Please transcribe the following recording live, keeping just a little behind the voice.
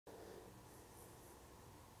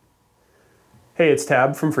Hey, it's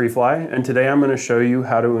Tab from FreeFly, and today I'm going to show you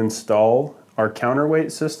how to install our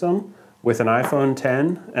counterweight system with an iPhone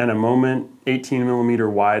X and a Moment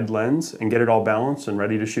 18mm wide lens and get it all balanced and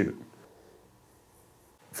ready to shoot.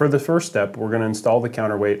 For the first step, we're going to install the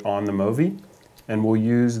counterweight on the Movi, and we'll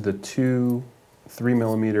use the two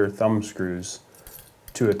 3mm thumb screws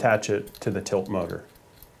to attach it to the tilt motor.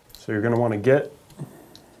 So you're going to want to get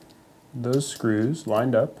those screws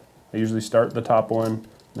lined up. I usually start the top one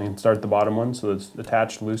and then start the bottom one so it's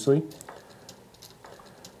attached loosely.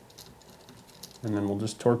 And then we'll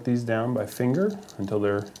just torque these down by finger until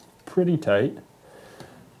they're pretty tight.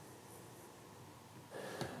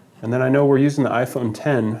 And then I know we're using the iPhone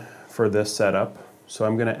X for this setup, so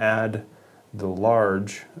I'm going to add the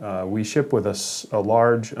large. We ship with a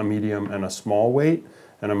large, a medium, and a small weight,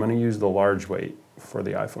 and I'm going to use the large weight for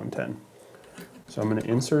the iPhone X. So I'm going to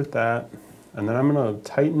insert that, and then I'm going to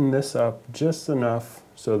tighten this up just enough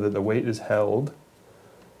so that the weight is held,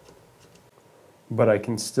 but I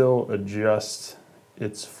can still adjust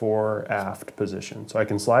its fore aft position. So I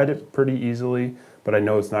can slide it pretty easily, but I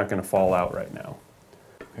know it's not going to fall out right now.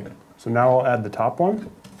 Okay. So now I'll add the top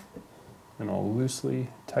one, and I'll loosely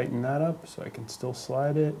tighten that up so I can still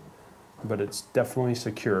slide it, but it's definitely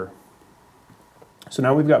secure. So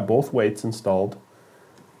now we've got both weights installed,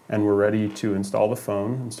 and we're ready to install the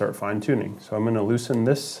phone and start fine tuning. So I'm going to loosen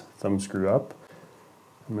this thumb screw up.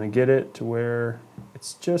 I'm going to get it to where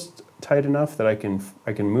it's just tight enough that I can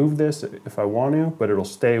move this if I want to, but it'll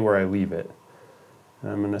stay where I leave it.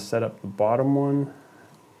 And I'm going to set up the bottom one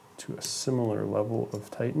to a similar level of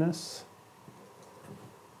tightness.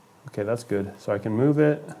 Okay, that's good. So I can move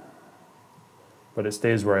it, but it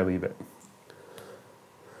stays where I leave it.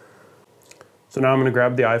 So now I'm going to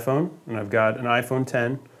grab the iPhone, and I've got an iPhone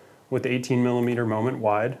X with 18mm moment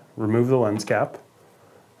wide. Remove the lens cap,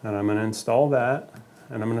 and I'm going to install that,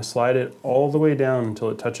 and I'm going to slide it all the way down until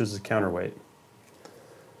it touches the counterweight.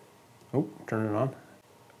 Oh, turn it on.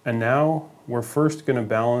 And now we're first going to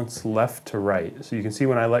balance left to right. So you can see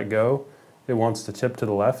when I let go, it wants to tip to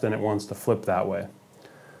the left and it wants to flip that way.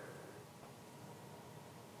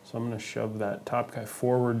 So I'm going to shove that top guy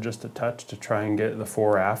forward just a touch to try and get the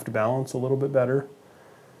fore-aft balance a little bit better.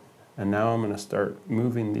 And now I'm going to start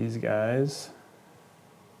moving these guys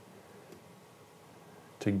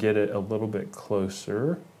to get it a little bit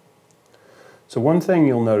closer. So one thing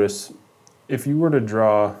you'll notice, if you were to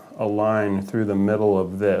draw a line through the middle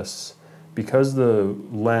of this, because the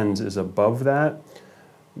lens is above that,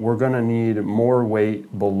 we're going to need more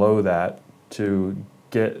weight below that to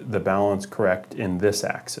get the balance correct in this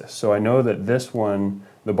axis. So I know that this one,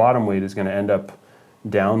 the bottom weight, is going to end up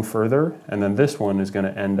down further, and then this one is going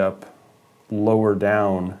to end up lower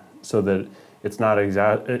down so that it's not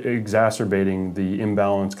exacerbating the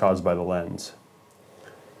imbalance caused by the lens.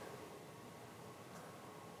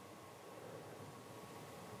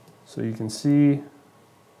 So you can see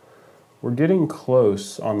we're getting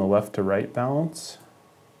close on the left to right balance.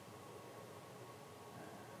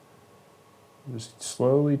 Just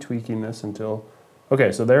slowly tweaking this until,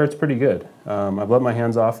 okay, so there it's pretty good. I've let my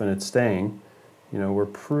hands off and it's staying. You know, we're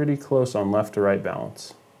pretty close on left to right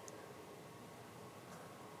balance.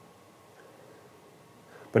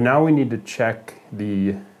 But now we need to check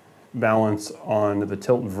the balance on the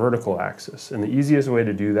tilt vertical axis. And the easiest way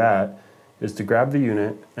to do that is to grab the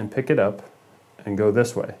unit and pick it up and go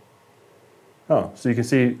this way. Oh, so you can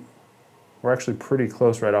see we're actually pretty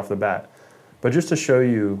close right off the bat. But just to show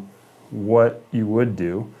you what you would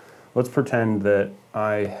do, let's pretend that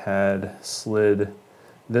I had slid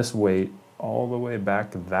this weight all the way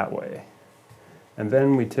back that way. And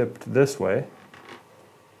then we tipped this way.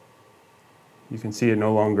 You can see it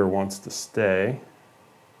no longer wants to stay.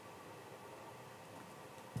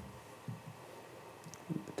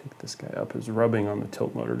 Take this guy up, it's rubbing on the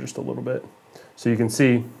tilt motor just a little bit. So you can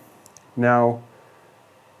see now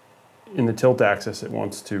in the tilt axis it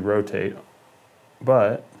wants to rotate,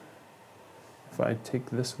 but if I take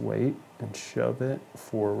this weight and shove it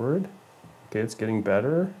forward, okay, it's getting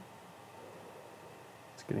better.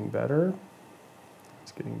 It's getting better.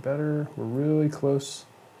 It's getting better. We're really close.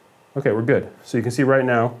 Okay, we're good. So you can see right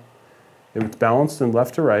now, it's balanced in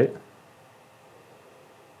left to right.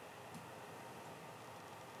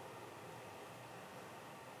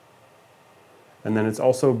 And then it's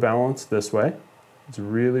also balanced this way. It's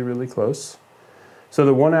really, really close. So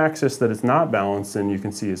the one axis that it's not balanced in, you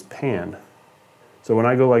can see, is pan. So when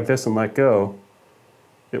I go like this and let go,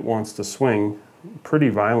 it wants to swing pretty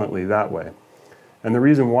violently that way. And the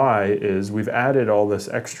reason why is we've added all this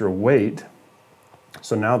extra weight,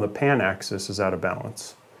 so now the pan axis is out of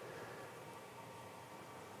balance.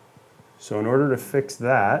 So in order to fix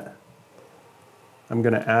that, I'm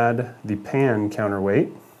going to add the pan counterweight.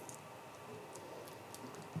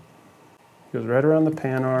 Goes right around the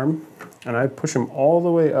pan arm, and I push him all the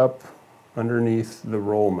way up underneath the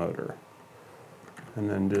roll motor. And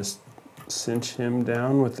then just cinch him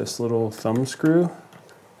down with this little thumb screw.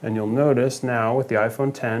 And you'll notice now with the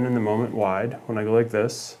iPhone 10 and the moment wide, when I go like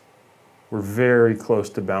this, we're very close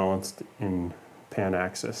to balanced in pan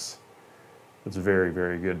axis. It's very,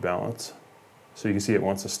 very good balance. So you can see it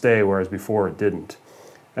wants to stay, whereas before it didn't.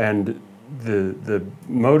 And the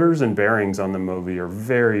motors and bearings on the Movi are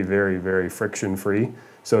very, very, very friction free.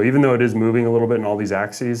 So even though it is moving a little bit in all these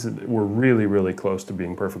axes, we're really, really close to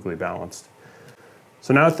being perfectly balanced.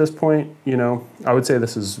 So now at this point, you know, I would say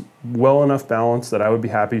this is well enough balanced that I would be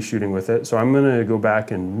happy shooting with it. So I'm going to go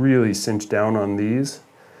back and really cinch down on these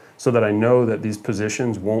so that I know that these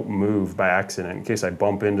positions won't move by accident in case I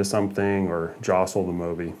bump into something or jostle the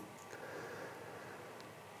Movi.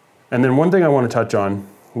 And then one thing I want to touch on,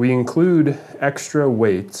 we include extra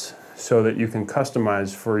weights so that you can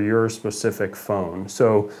customize for your specific phone.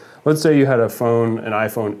 So let's say you had a phone, an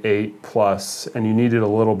iPhone 8 Plus, and you needed a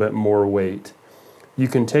little bit more weight. You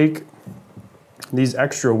can take these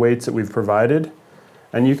extra weights that we've provided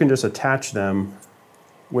and you can just attach them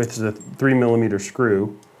with the 3mm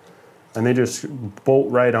screw, and they just bolt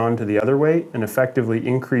right onto the other weight and effectively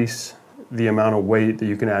increase the amount of weight that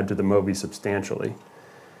you can add to the Movi substantially.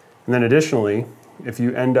 And then additionally, if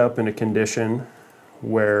you end up in a condition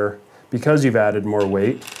where, because you've added more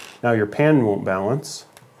weight, now your pan won't balance,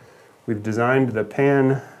 we've designed the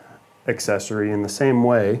pan accessory in the same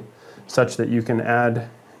way such that you can add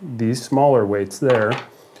these smaller weights there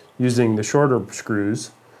using the shorter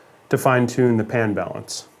screws to fine-tune the pan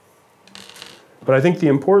balance. But I think the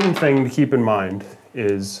important thing to keep in mind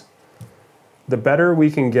is the better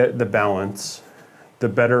we can get the balance, the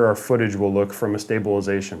better our footage will look from a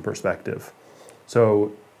stabilization perspective.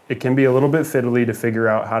 So it can be a little bit fiddly to figure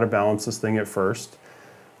out how to balance this thing at first.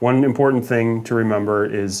 One important thing to remember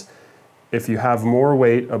is if you have more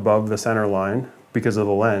weight above the center line because of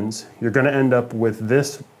the lens, you're going to end up with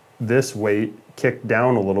this weight kicked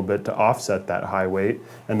down a little bit to offset that high weight,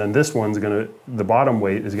 and then this one's going to, the bottom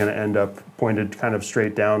weight is going to end up pointed kind of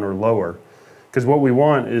straight down or lower. Because what we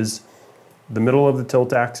want is the middle of the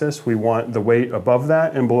tilt axis, we want the weight above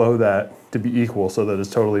that and below that to be equal so that it's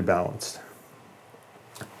totally balanced.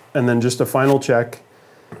 And then just a final check,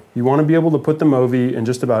 you want to be able to put the Movi in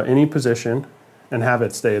just about any position and have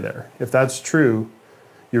it stay there. If that's true,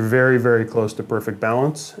 you're very, very close to perfect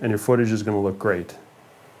balance and your footage is going to look great.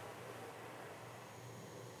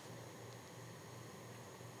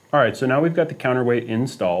 All right, so now we've got the counterweight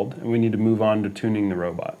installed and we need to move on to tuning the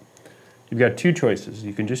robot. You've got two choices.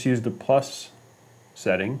 You can just use the plus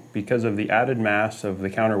setting. Because of the added mass of the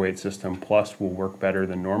counterweight system, plus will work better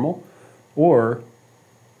than normal. Or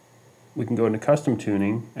we can go into custom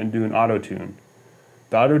tuning and do an auto tune.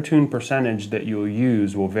 The auto tune percentage that you'll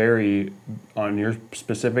use will vary on your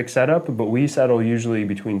specific setup, but we settle usually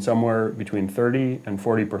somewhere between 30 and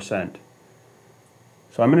 40%.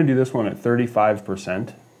 So I'm going to do this one at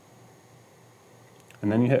 35%.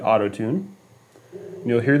 And then you hit auto tune.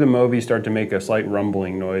 You'll hear the Movi start to make a slight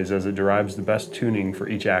rumbling noise as it derives the best tuning for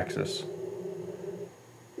each axis.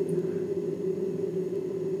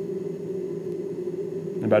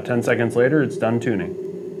 About 10 seconds later, it's done tuning.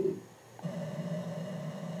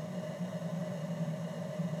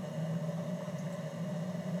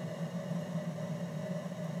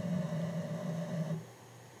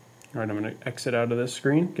 All right, I'm going to exit out of this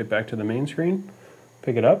screen, get back to the main screen,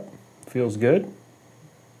 pick it up, feels good,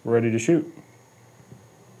 we're ready to shoot.